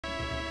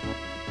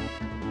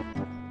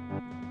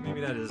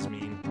Maybe that is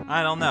mean.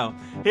 I don't know.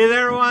 Hey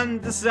there, everyone.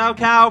 This is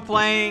Cow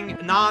playing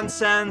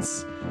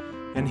Nonsense.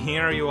 And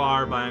here you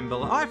are,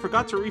 oh, I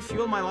forgot to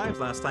refuel my lives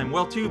last time.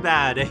 Well, too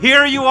bad.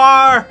 Here you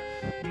are,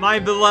 my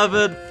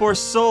beloved. For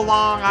so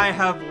long, I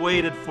have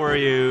waited for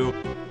you.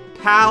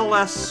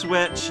 Palace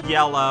Switch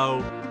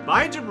Yellow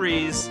by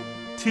gbreeze,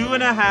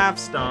 2.5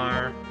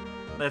 star.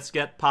 Let's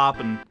get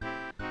poppin'.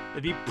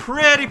 It'd be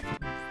pretty...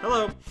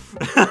 Hello.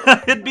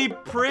 It'd be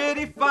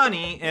pretty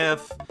funny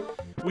if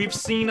we've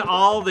seen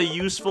all the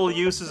useful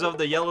uses of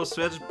the Yellow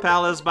Switch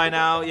Palace by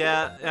now.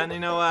 Yeah, and you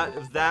know what?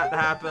 If that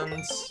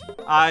happens,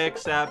 I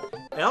accept.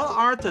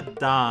 LR to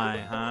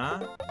die,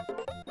 huh?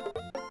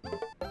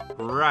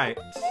 Right.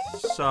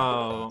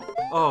 So...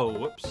 Oh,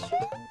 whoops.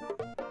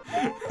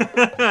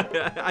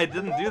 I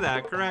didn't do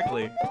that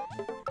correctly.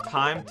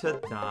 Time to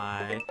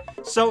die.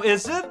 So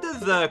is it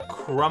the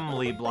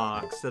crumbly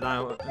blocks that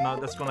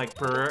that's going like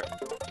per...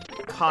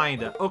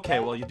 Kinda. Okay,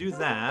 well you do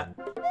that.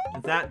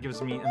 And that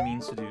gives me a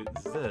means to do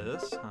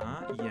this,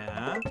 huh?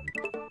 Yeah.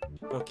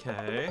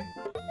 Okay.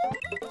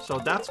 So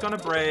that's gonna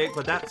break,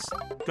 but that's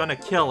gonna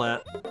kill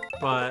it.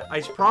 But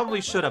I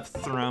probably should have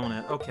thrown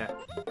it. Okay.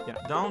 Yeah,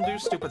 don't do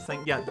stupid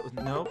thing. Yeah,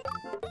 nope.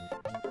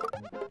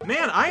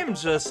 Man, I am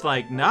just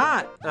like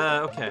not...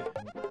 okay.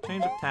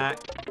 Change of tack,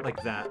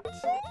 like that.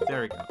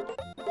 There we go.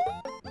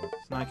 So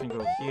now I can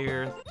go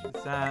here, do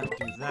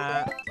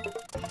that.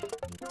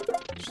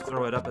 Just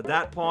throw it up at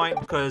that point,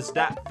 because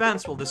that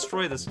fence will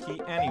destroy this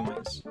key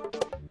anyways.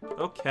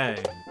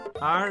 Okay.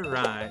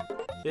 Alright.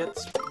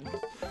 It's...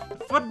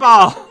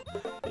 Football!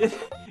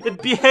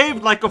 It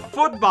behaved like a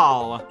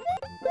football!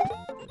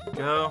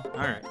 Go.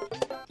 Alright.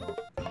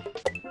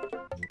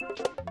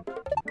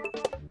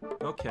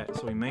 Okay,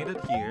 so we made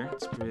it here.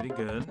 It's pretty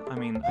good. I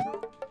mean,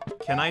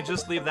 can I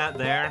just leave that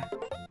there?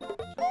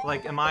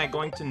 Like, am I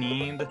going to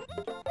need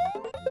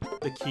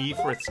the key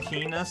for its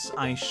keyness?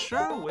 I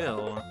sure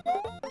will.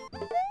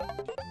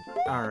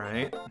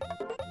 Alright.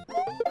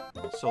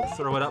 So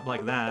throw it up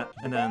like that,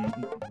 and then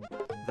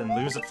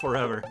lose it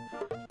forever.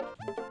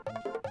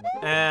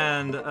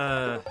 And,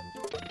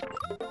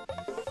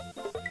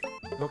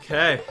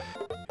 okay.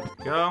 Here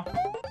we go.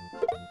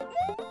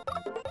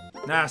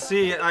 Nah,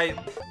 see,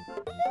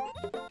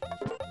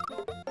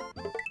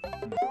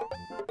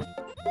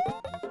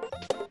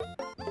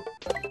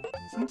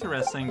 It's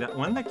interesting that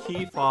when the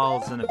key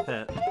falls in a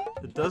pit,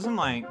 it doesn't,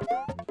 like,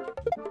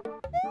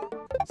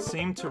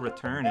 seem to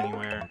return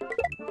anywhere.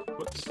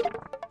 Whoops.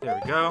 There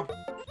we go.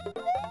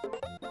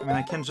 I mean,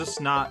 I can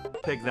just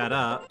not pick that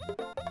up.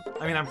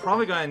 I mean, I'm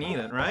probably gonna need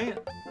it, right?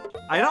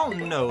 I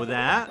don't know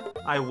that.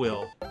 I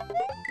will.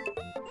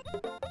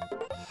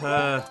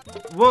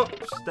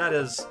 Whoops. That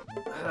is...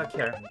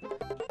 Okay.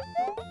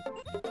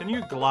 Can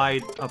you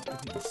glide up?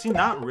 See,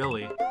 not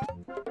really.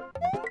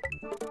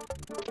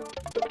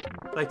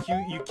 Like,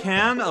 you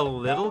can a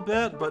little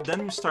bit, but then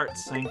you start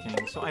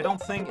sinking. So I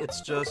don't think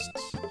it's just...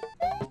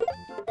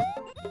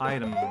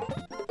 item.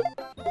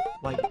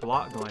 Like,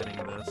 block gliding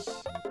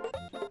this.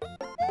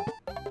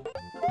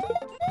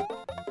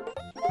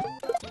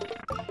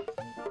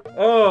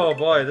 Oh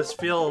boy, this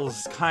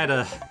feels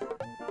kinda...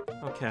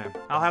 Okay,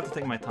 I'll have to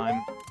take my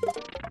time.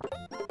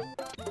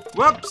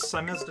 Whoops!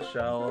 I missed a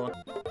shell.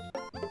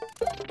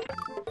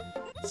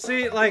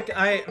 See, like,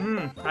 I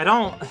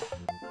don't...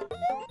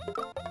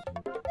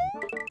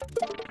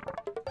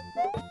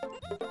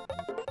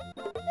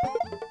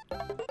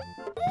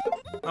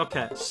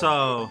 Okay,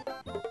 so...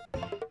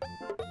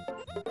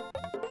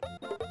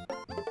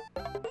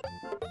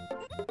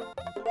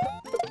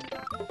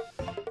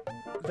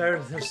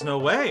 There's no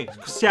way.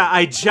 'Cause, yeah,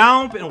 I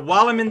jump, and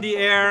while I'm in the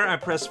air, I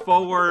press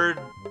forward,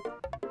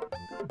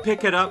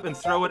 pick it up, and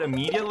throw it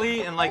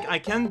immediately. And, like, I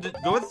can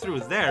go through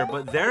there,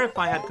 but there, if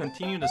I had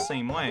continued the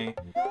same way,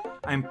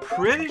 I'm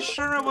pretty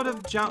sure I would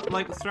have jumped,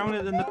 like, thrown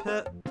it in the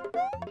pit.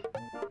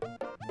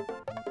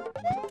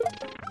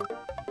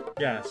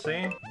 Yeah,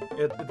 see?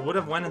 It would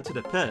have went into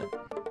the pit.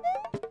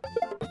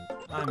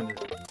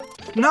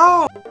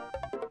 No!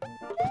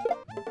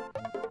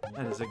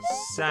 That is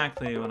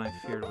exactly what I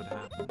feared would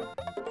happen.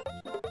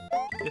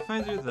 If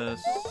I do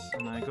this,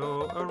 and I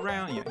go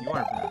around... Yeah, you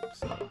are back,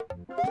 so...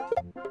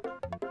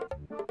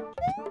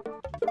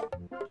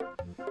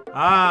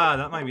 Ah,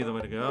 that might be the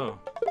way to go.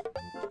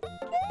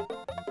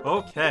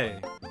 Okay.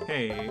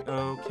 Hey,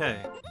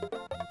 okay.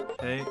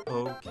 Hey,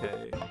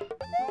 okay.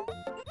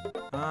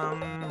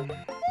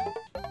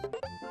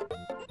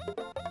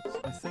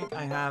 I think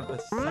I have a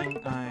thing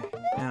I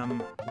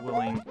am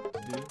willing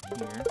to do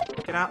here.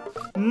 Get out.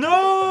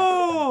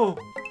 No!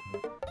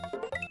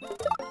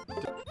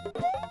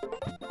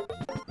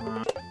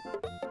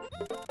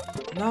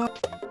 No!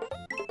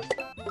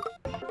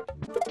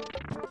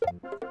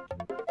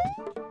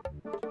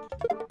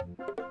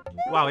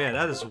 Wow, yeah,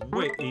 that is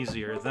way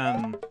easier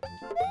than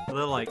the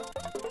little, like,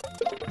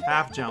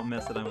 half jump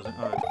method I was in.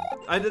 Oh,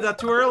 I did that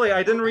too early.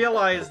 I didn't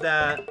realize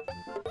that,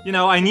 you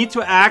know, I need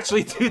to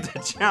actually do the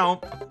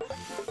jump.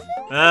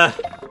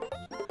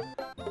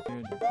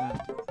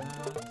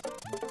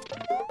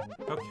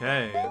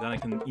 Okay, then I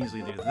can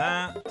easily do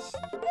that.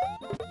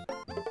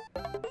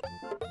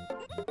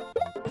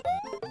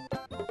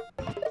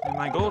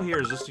 my goal here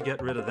is just to get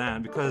rid of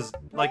that, because,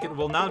 like, it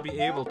will not be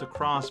able to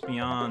cross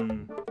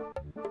beyond...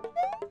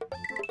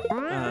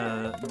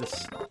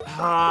 this...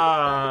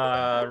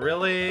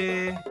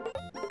 really?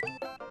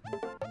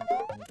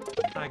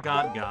 I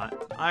got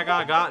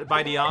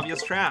by the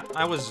obvious trap.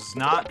 I was just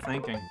not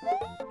thinking.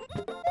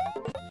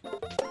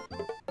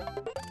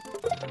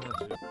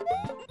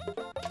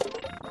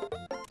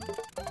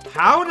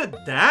 How did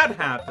that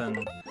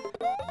happen?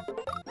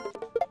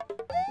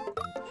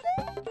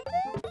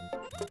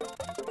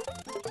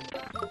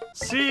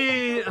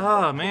 See,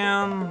 oh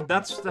man,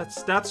 that's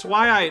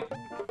why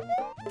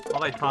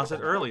I tossed it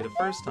early the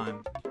first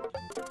time.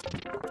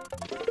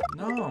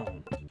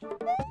 No.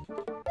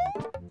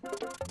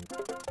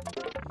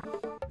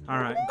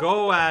 Alright,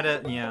 go at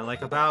it, yeah,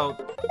 like about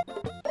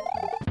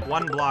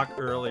 1 block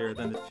earlier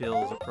than it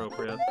feels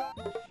appropriate.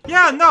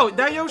 Yeah, no,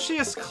 that Yoshi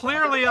is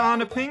clearly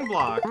on a ping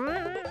block.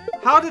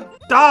 How did...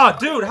 Ah,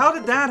 dude, how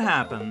did that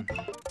happen?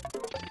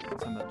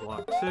 I'm at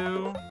block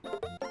 2.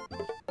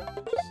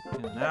 Just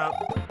in and out.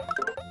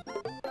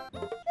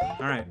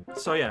 Alright,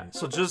 so yeah,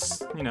 so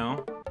just, you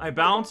know, I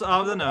bounce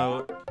out of the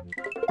note,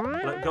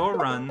 let go a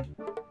run.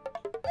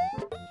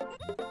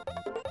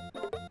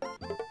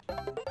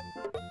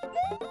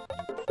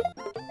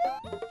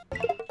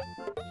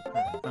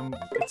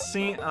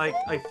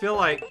 I feel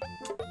like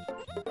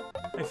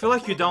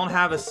you don't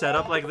have a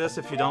setup like this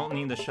if you don't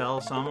need the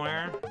shell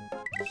somewhere.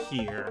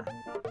 Here.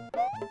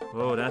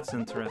 Oh, that's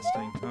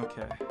interesting.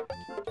 Okay.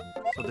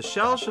 So the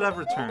shell should have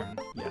returned.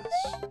 Yes.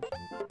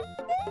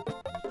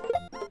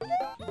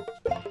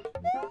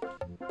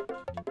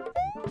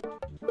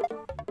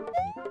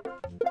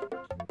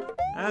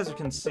 As you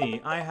can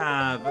see, I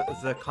have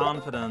the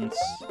confidence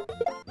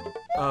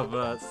of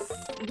a...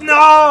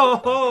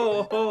 No!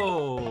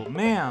 Oh,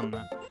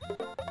 man.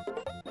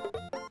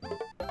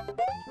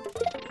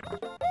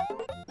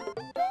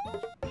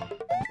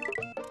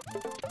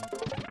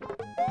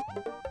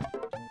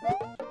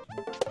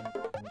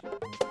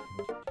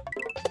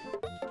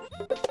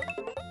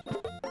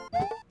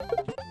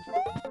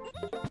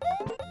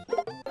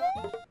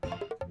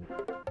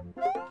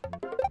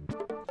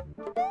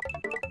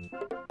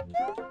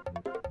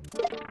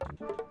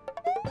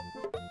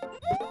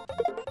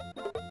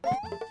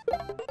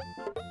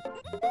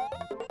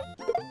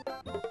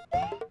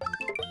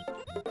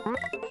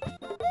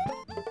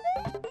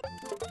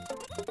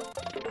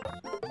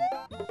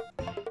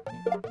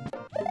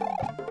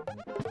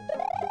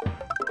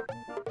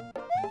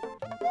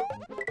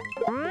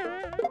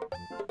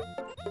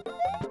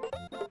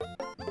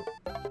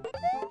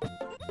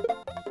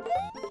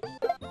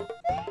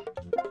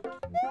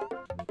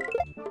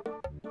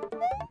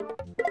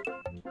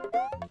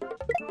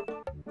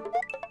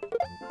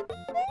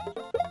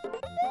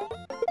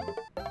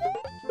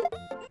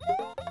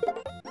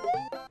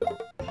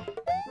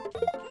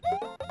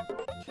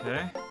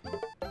 Okay.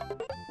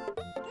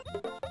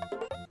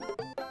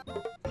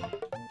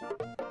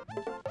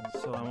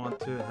 So I want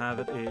to have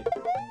it a...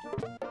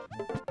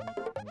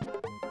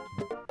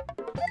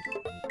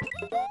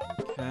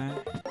 Okay.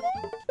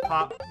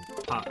 Pop,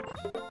 pop.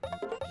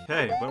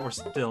 Okay, but we're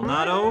still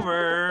not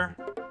over.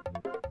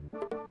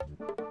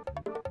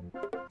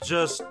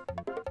 Just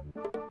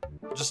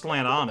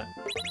land on it.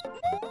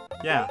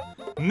 Yeah.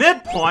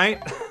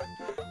 Midpoint?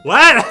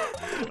 What?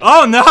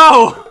 Oh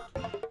no!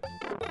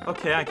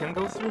 Okay, I can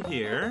go through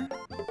here.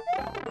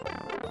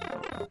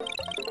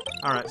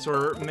 Alright, so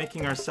we're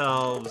making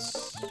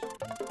ourselves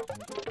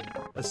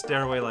a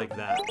stairway like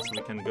that. So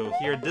we can go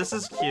here. This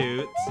is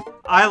cute.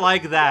 I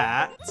like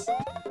that.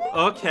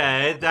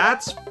 Okay,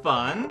 that's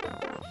fun.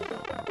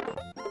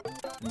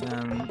 And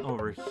then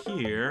over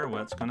here,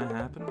 what's gonna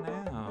happen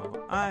now?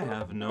 I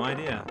have no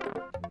idea.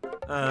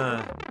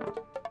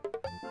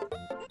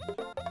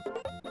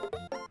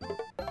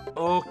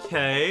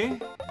 Okay.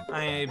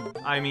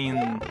 I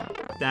mean,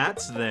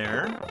 that's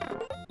there.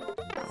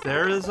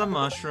 There is a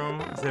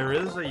mushroom. There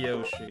is a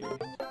Yoshi.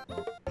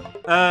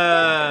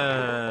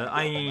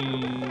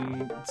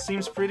 It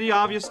seems pretty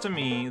obvious to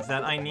me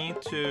that I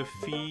need to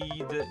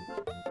feed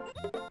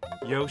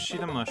Yoshi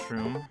the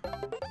mushroom.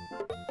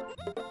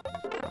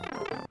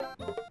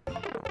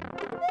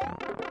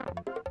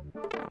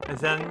 And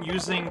then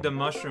using the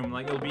mushroom,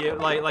 like, you'll be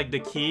like the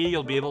key,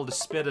 you'll be able to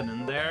spit it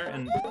in there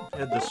and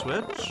hit the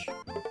switch.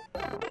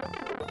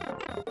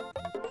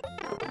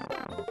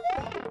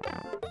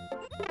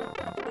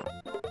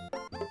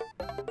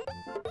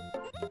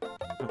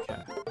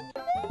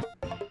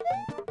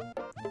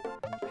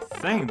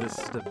 I think this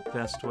is the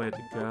best way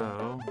to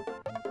go.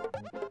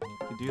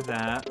 You do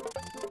that.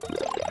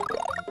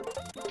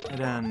 And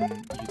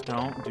then you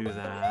don't do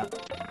that.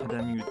 And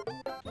then you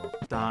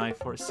die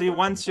for it. See,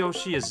 once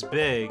Yoshi is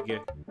big,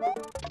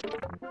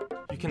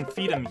 you can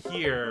feed him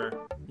here.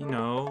 You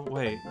know,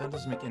 wait, that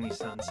doesn't make any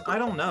sense. I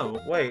don't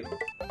know. Wait.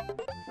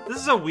 This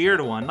is a weird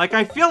one. Like,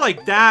 I feel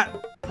like that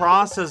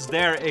process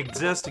there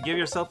exists to give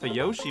yourself a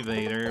Yoshi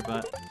Vader,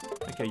 but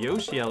like a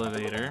Yoshi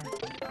elevator.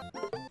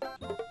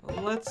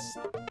 Let's...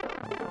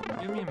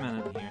 Give me a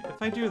minute here. If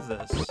I do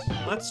this,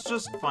 let's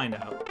just find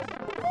out.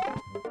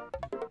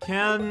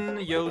 Can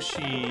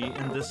Yoshi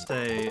in this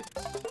state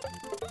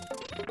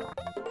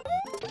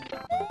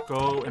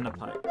go in a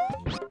pipe?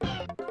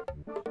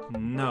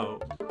 No.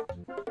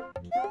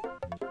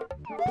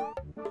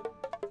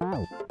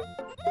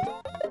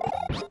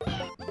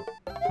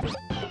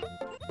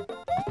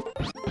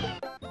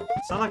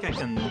 It's not like I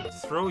can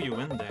throw you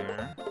in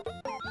there.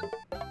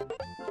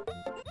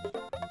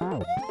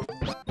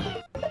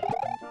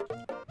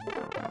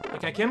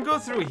 Like, I can go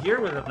through here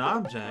with an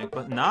object,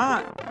 but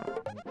not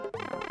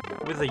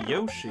with a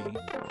Yoshi.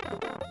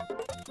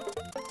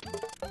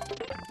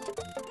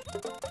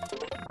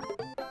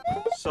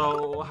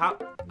 So, how...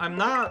 I'm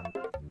not...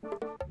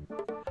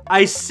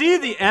 I see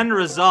the end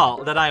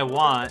result that I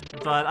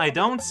want, but I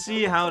don't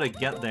see how to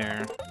get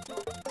there.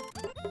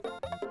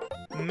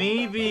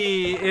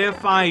 Maybe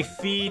if I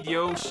feed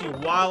Yoshi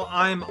while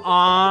I'm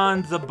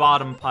on the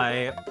bottom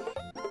pipe,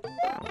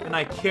 and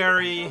I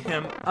carry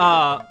him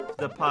up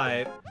the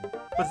pipe,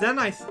 but then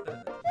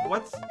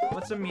what's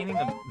the meaning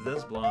of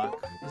this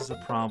block is the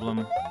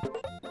problem.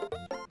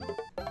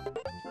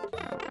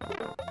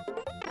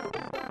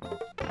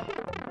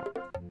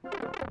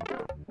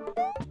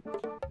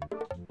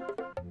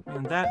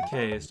 In that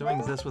case,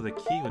 doing this with a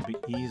key would be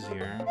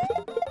easier.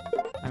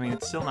 I mean,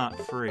 it's still not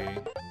free.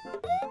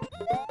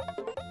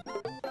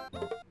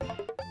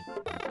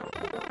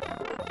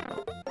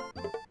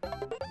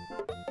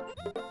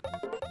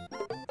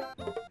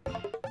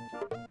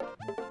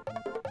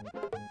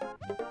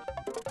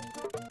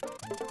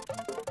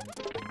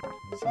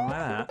 Something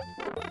like that.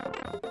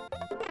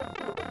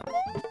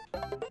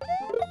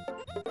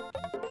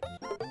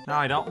 Now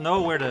I don't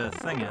know where the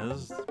thing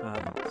is,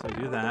 but so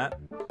do that.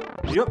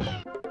 Yup.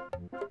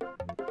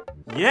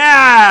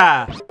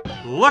 Yeah!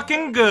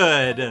 Looking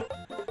good!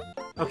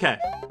 Okay.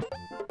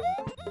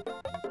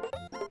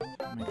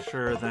 Make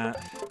sure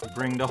that we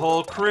bring the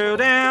whole crew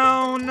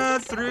down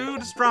through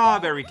the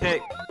strawberry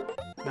cake.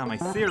 Now my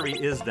theory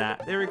is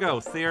that. There we go.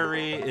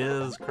 Theory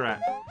is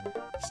correct.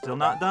 Still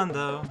not done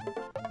though.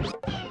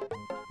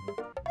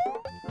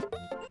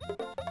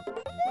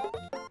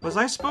 Was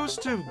I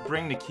supposed to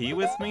bring the key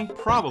with me?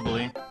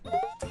 Probably.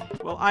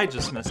 Well, I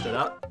just messed it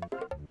up.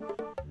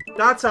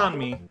 That's on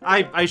me.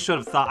 I should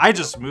have thought. I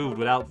just moved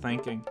without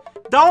thinking.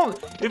 Don't!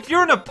 If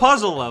you're in a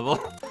puzzle level,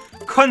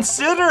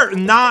 consider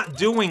not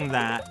doing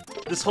that.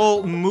 This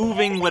whole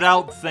moving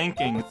without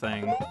thinking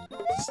thing.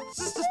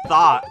 Just a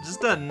thought.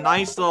 Just a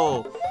nice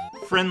little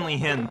friendly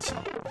hint.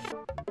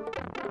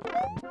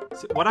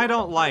 See, what I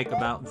don't like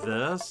about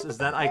this is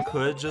that I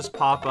could just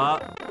pop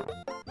up.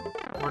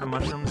 Where the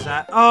mushroom's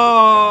at?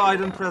 Oh, I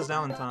didn't press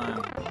down in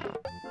time.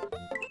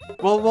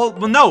 Well,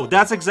 no,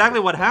 that's exactly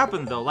what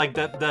happened though. Like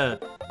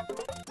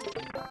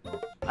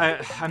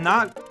I'm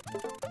not...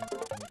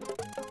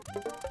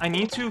 I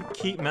need to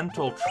keep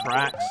mental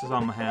tracks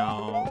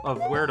somehow of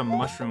where the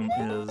mushroom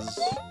is.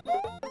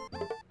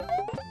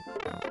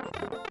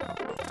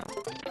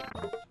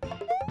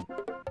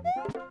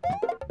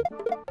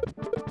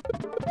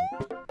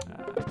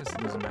 I guess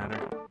it doesn't matter.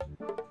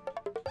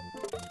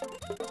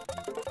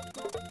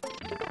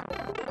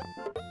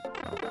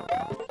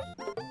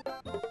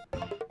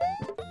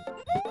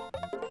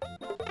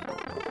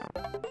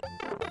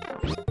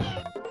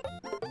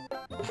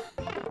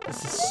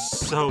 This is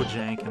so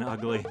jank and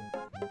ugly.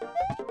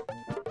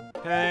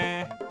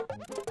 Okay.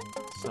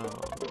 So,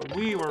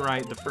 we were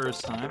right the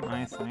first time,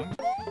 I think.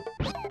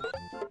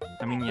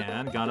 I mean,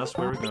 yeah, it got us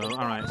where we go.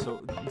 Alright,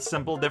 so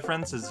simple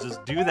difference is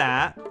just do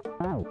that.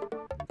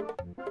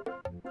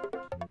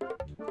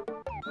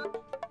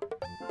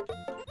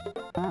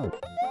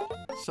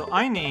 So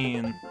I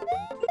need...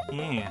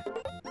 Yeah.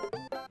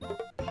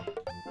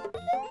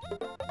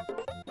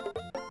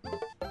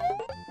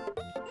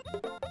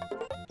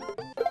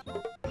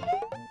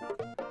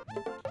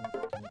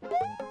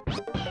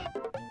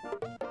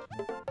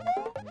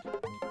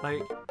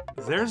 Like,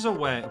 there's a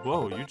way...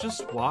 Whoa, you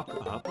just walk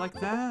up like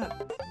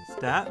that? Is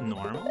that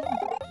normal?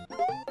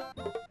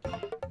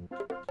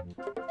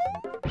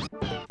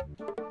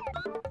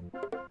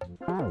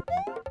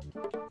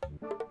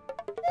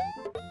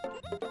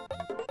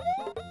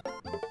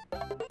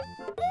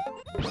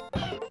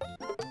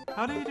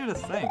 How do you do the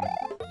thing?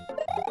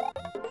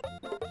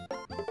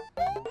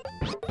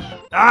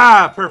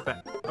 Ah,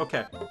 perfect.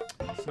 Okay.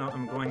 So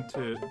I'm going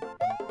to...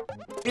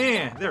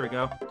 there we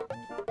go.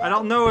 I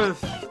don't know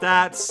if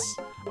that's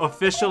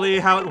officially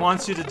how it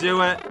wants you to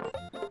do it.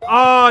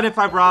 Oh, and if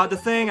I brought the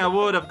thing, I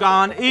would have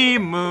gone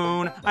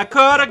moon. I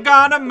could have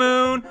gone a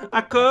moon. I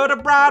could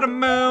have brought a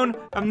moon.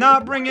 I'm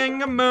not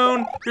bringing a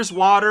moon. Here's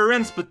water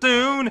and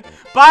Splatoon.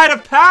 By the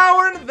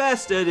power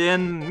invested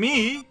in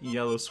me,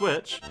 yellow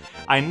switch,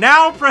 I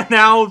now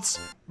pronounce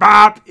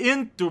bop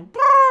into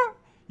bop.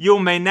 You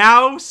may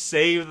now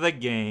save the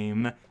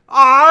game.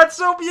 Aw, it's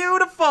so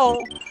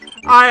beautiful!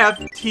 I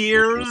have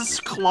tears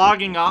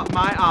clogging up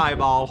my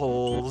eyeball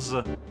holes.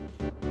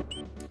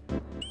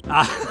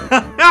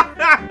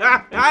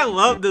 I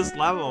love this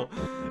level.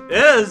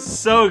 It is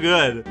so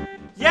good.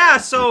 Yeah,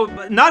 so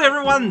not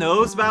everyone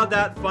knows about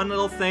that fun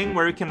little thing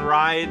where you can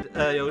ride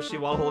Yoshi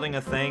while holding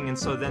a thing, and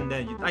so then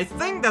I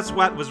think that's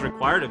what was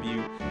required of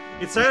you.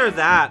 It's either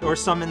that or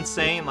some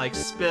insane, like,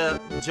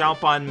 spit,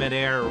 jump on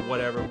midair or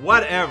whatever.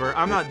 Whatever,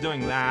 I'm not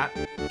doing that.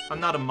 I'm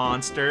not a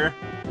monster.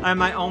 I'm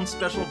my own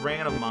special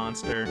brand of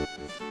monster.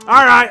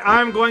 Alright,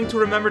 I'm going to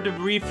remember to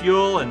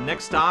refuel, and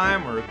next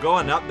time we're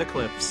going up the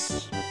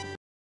cliffs.